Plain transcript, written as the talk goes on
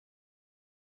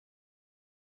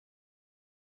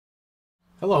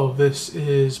Hello, this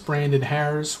is Brandon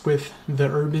Harris with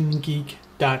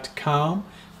theurbangeek.com.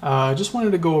 I just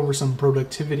wanted to go over some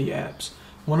productivity apps.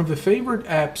 One of the favorite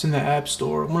apps in the App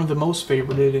Store, one of the most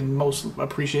favorited and most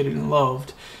appreciated and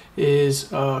loved, is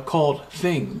called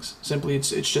Things. Simply,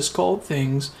 it's just called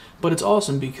Things, but it's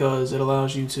awesome because it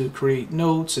allows you to create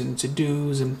notes and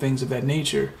to-dos and things of that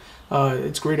nature.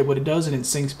 It's great at what it does, and it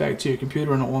syncs back to your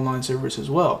computer and an online service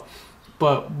as well.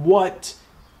 But what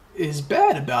is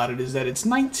bad about it is that it's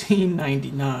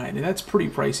 $19.99, and that's pretty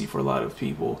pricey for a lot of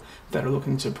people that are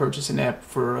looking to purchase an app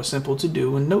for a simple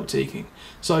to-do and note-taking.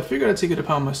 So I figured I'd take it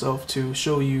upon myself to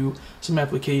show you some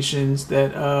applications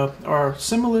that are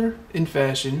similar in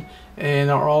fashion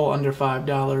and are all under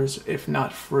 $5 if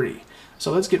not free.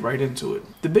 So let's get right into it.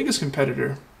 The biggest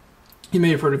competitor, you may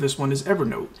have heard of this one, is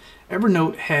Evernote.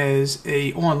 Evernote has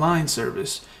a online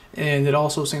service, and it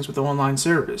also syncs with the online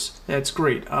service. That's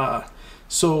great.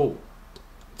 So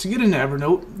to get into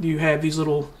Evernote, you have these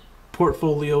little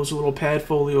portfolios, little pad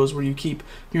folios where you keep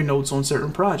your notes on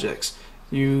certain projects.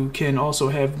 You can also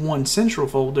have one central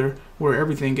folder where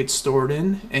everything gets stored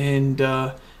in, and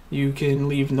you can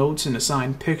leave notes and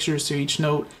assign pictures to each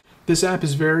note. This app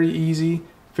is very easy,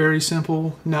 very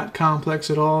simple, not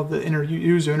complex at all. The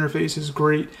user interface is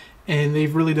great, and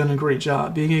they've really done a great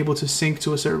job. Being able to sync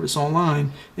to a service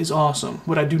online is awesome.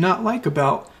 What I do not like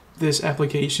about this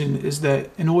application is that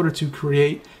in order to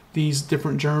create these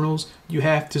different journals, you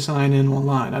have to sign in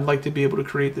online. I'd like to be able to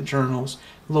create the journals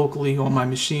locally on my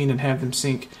machine and have them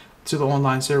sync to the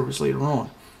online service later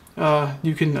on.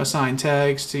 You can assign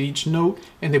tags to each note,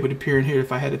 and they would appear in here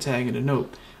if I had a tag in a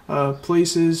note.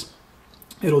 Places,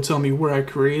 it'll tell me where I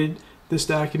created this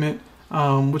document,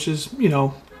 which is,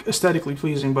 aesthetically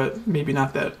pleasing, but maybe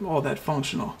not all that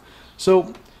functional.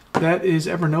 So that is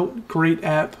Evernote. Great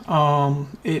app.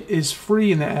 It is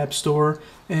free in the App Store,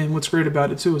 and what's great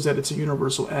about it too is that it's a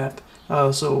universal app.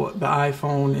 So the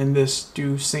iPhone and this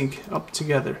do sync up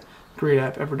together. Great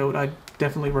app, Evernote. I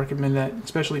definitely recommend that,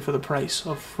 especially for the price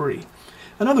of free.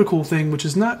 Another cool thing, which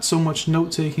is not so much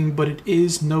note taking, but it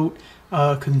is note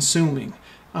consuming.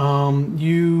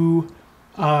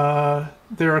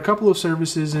 There are a couple of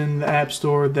services in the App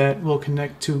Store that will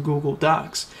connect to Google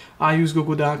Docs. I use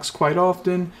Google Docs quite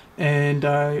often, and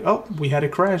we had a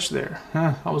crash there.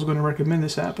 I was going to recommend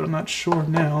this app, but I'm not sure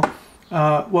now.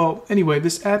 Well, anyway,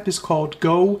 this app is called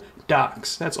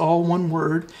GoDocs. That's all one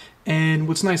word. And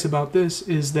what's nice about this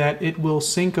is that it will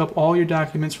sync up all your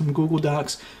documents from Google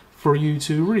Docs for you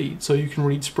to read. So you can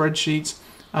read spreadsheets,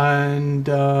 and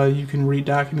you can read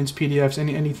documents, PDFs,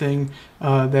 anything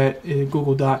that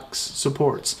Google Docs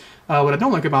supports. What I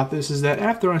don't like about this is that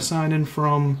after I sign in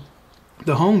from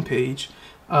the home page,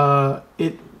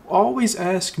 it always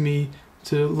asks me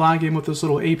to log in with this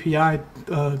little API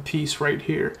piece right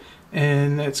here,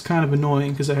 and that's kind of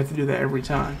annoying because I have to do that every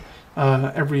time.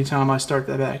 Every time I start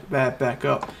that back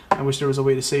up. I wish there was a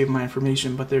way to save my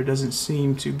information, but there doesn't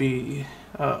seem to be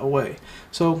a way.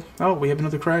 So, we have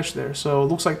another crash there. So it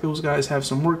looks like those guys have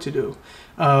some work to do.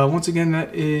 Once again,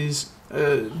 that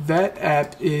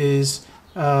app is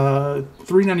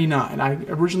 $3.99. I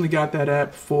originally got that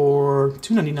app for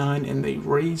 $2.99, and they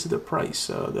raised the price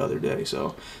the other day.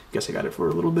 So I guess I got it for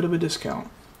a little bit of a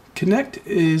discount. Connect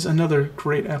is another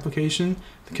great application.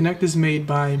 The Connect is made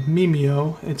by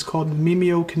Memeo. It's called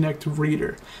Memeo Connect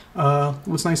Reader.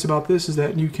 What's nice about this is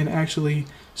that you can actually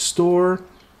store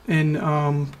and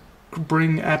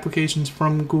bring applications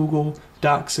from Google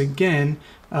Docs again.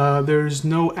 There's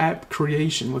no app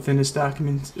creation within this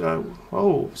document.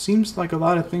 Seems like a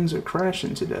lot of things are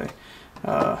crashing today.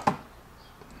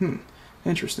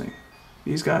 Interesting.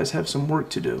 These guys have some work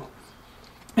to do.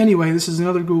 Anyway, this is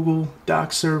another Google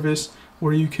Docs service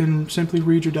where you can simply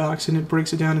read your docs, and it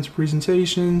breaks it down into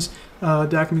presentations,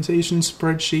 documentation,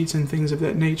 spreadsheets, and things of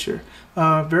that nature.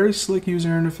 Very slick user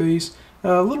interface,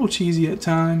 a little cheesy at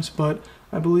times, but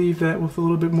I believe that with a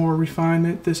little bit more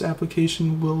refinement, this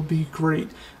application will be great.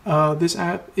 This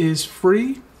app is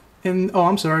free, and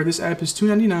this app is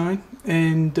 $2.99,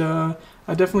 and I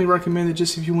definitely recommend it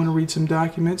just if you want to read some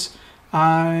documents.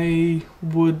 I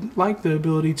would like the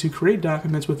ability to create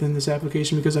documents within this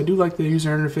application because I do like the user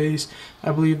interface.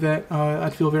 I believe that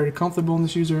I'd feel very comfortable in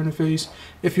this user interface.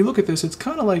 If you look at this, it's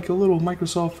kind of like a little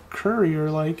Microsoft Courier,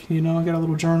 I got a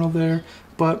little journal there,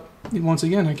 but once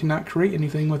again, I cannot create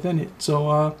anything within it.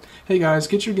 So, hey guys,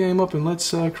 get your game up and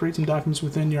let's create some documents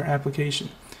within your application.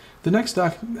 The next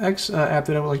app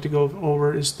that I would like to go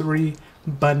over is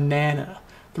 3Banana.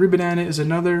 3Banana is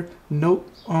another note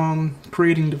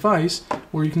creating device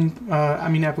where you can,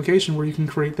 application where you can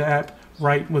create the app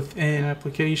right within an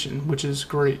application, which is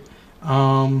great.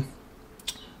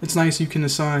 It's nice you can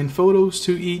assign photos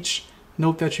to each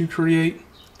note that you create.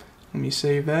 Let me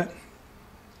save that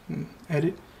and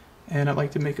edit. And I'd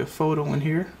like to make a photo in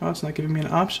here. Oh, it's not giving me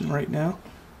an option right now.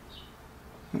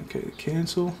 Okay,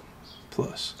 cancel,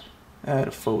 plus add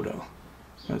a photo.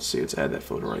 Let's see, let's add that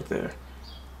photo right there.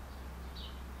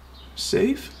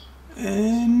 Save,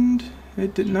 and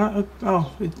it did not,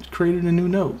 oh, it created a new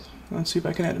note. Let's see if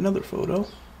I can add another photo.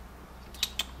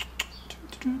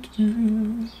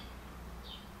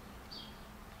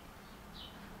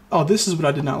 Oh, this is what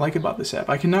I did not like about this app.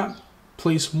 I cannot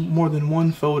place more than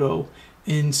one photo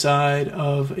inside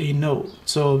of a note,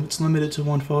 so it's limited to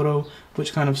one photo,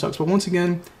 which kind of sucks. But once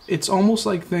again, it's almost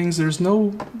like Things. There's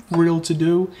no real to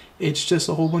do. It's just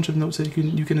a whole bunch of notes that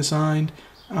you can assign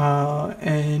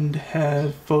and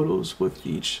have photos with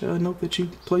each note that you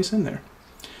place in there.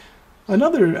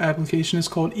 Another application is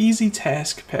called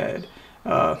EasyTaskPad.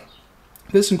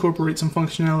 This incorporates some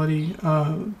functionality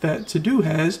that To Do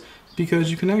has,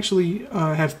 because you can actually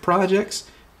have projects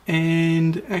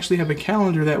and actually have a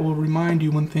calendar that will remind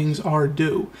you when things are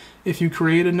due. If you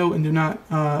create a note and do not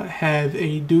have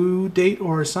a due date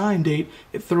or a sign date,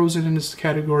 it throws it in this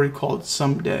category called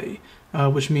Someday,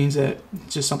 which means that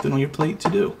it's just something on your plate to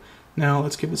do. Now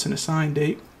let's give this an assigned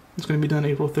date. It's going to be done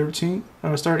April 13th,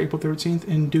 start April 13th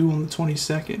and due on the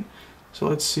 22nd. So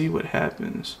let's see what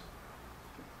happens.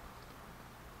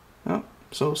 Oh,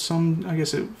 so I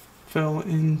guess it fell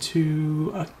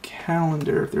into a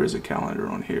calendar, if there is a calendar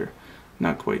on here.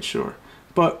 Not quite sure.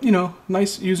 But, you know,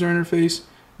 nice user interface.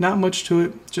 Not much to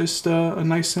it, just a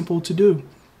nice simple to do.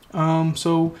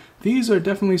 So these are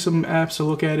definitely some apps to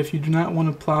look at if you do not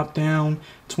want to plop down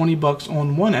 20 bucks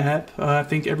on one app. I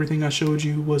think everything I showed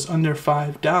you was under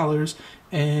 $5,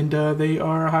 and they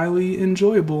are highly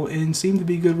enjoyable and seem to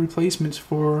be good replacements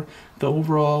for the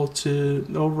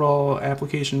overall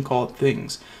application called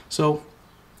Things. So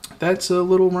that's a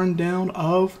little rundown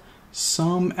of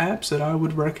some apps that I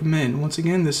would recommend. Once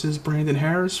again, this is Brandon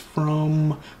Harris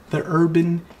from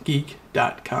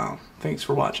theurbangeek.com. Thanks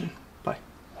for watching.